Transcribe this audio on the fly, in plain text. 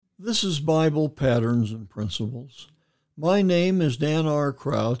This is Bible Patterns and Principles. My name is Dan R.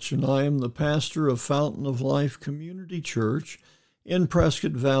 Crouch, and I am the pastor of Fountain of Life Community Church in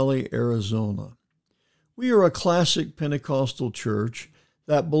Prescott Valley, Arizona. We are a classic Pentecostal church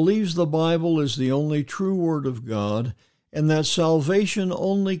that believes the Bible is the only true Word of God and that salvation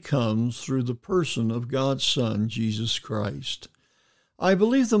only comes through the person of God's Son, Jesus Christ. I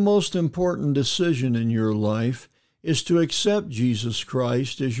believe the most important decision in your life is to accept Jesus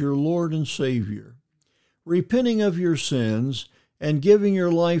Christ as your Lord and Savior. Repenting of your sins and giving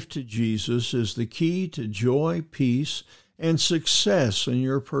your life to Jesus is the key to joy, peace, and success in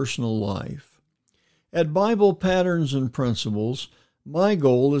your personal life. At Bible Patterns and Principles, my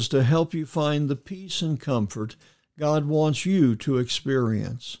goal is to help you find the peace and comfort God wants you to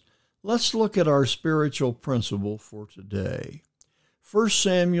experience. Let's look at our spiritual principle for today. 1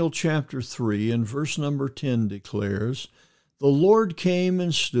 Samuel chapter 3 and verse number 10 declares, "The Lord came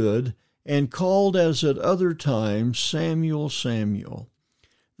and stood and called as at other times, Samuel, Samuel.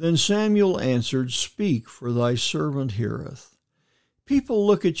 Then Samuel answered, Speak, for thy servant heareth." People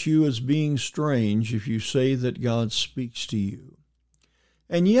look at you as being strange if you say that God speaks to you.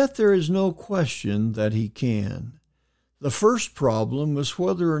 And yet there is no question that he can. The first problem is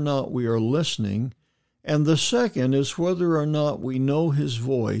whether or not we are listening, and the second is whether or not we know his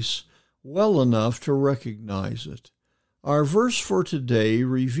voice well enough to recognize it. Our verse for today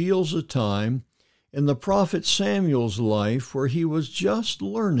reveals a time in the prophet Samuel's life where he was just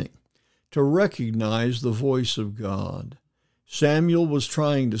learning to recognize the voice of God. Samuel was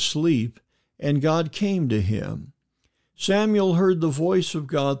trying to sleep, and God came to him. Samuel heard the voice of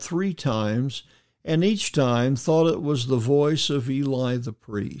God 3 times, and each time thought it was the voice of Eli the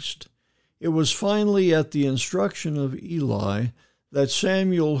priest. It was finally at the instruction of Eli that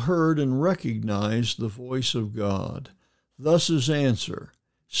Samuel heard and recognized the voice of God. Thus his answer,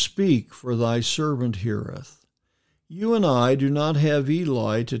 "Speak, for thy servant heareth." You and I do not have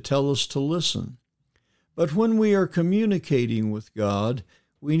Eli to tell us to listen. But when we are communicating with God,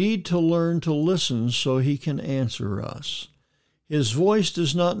 we need to learn to listen so he can answer us. His voice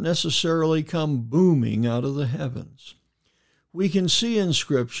does not necessarily come booming out of the heavens. We can see in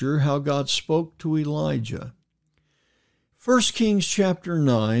Scripture how God spoke to Elijah. 1 Kings chapter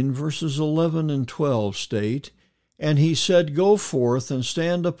 9, verses 11 and 12 state, "And he said, Go forth and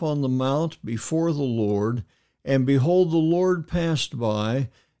stand upon the mount before the Lord, and behold, the Lord passed by,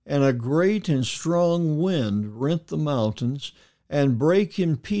 and a great and strong wind rent the mountains, and brake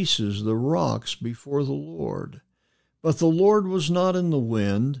in pieces the rocks before the Lord. But the Lord was not in the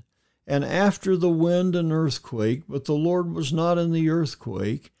wind, and after the wind an earthquake, but the Lord was not in the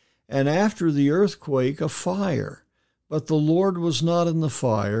earthquake, and after the earthquake a fire, but the Lord was not in the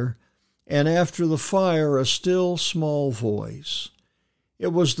fire, and after the fire a still small voice."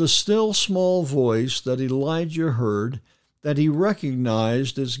 It was the still small voice that Elijah heard that he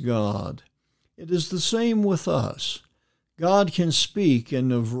recognized as God. It is the same with us. God can speak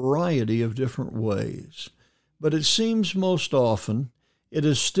in a variety of different ways, but it seems most often it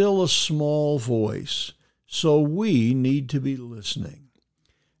is still a small voice, so we need to be listening.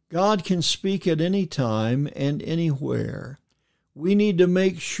 God can speak at any time and anywhere. We need to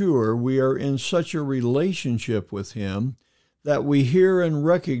make sure we are in such a relationship with him that we hear and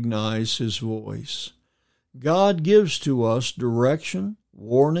recognize his voice. God gives to us direction,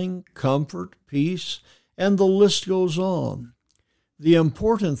 warning, comfort, peace, and the list goes on. The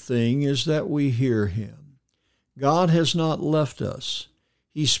important thing is that we hear him. God has not left us.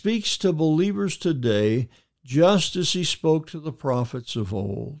 He speaks to believers today just as he spoke to the prophets of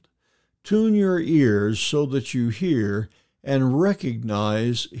old. Tune your ears so that you hear and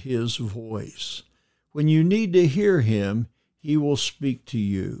recognize his voice. When you need to hear him, he will speak to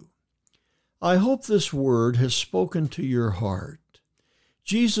you. I hope this word has spoken to your heart.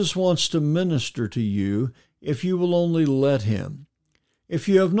 Jesus wants to minister to you if you will only let him. If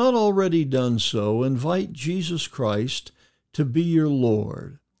you have not already done so, invite Jesus Christ to be your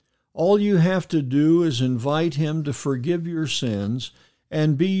Lord. All you have to do is invite him to forgive your sins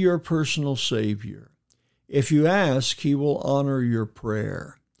and be your personal Savior. If you ask, he will honor your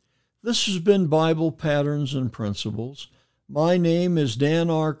prayer. This has been Bible Patterns and Principles. My name is Dan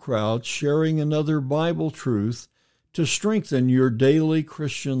R. Crouch, sharing another Bible truth to strengthen your daily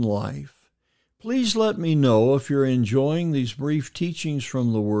Christian life. Please let me know if you're enjoying these brief teachings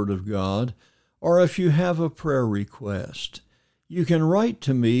from the Word of God, or if you have a prayer request. You can write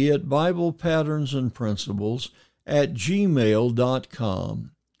to me at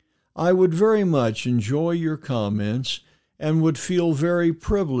BiblePatternsandPrinciples@gmail.com. I would very much enjoy your comments and would feel very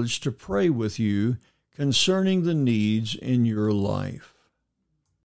privileged to pray with you concerning the needs in your life.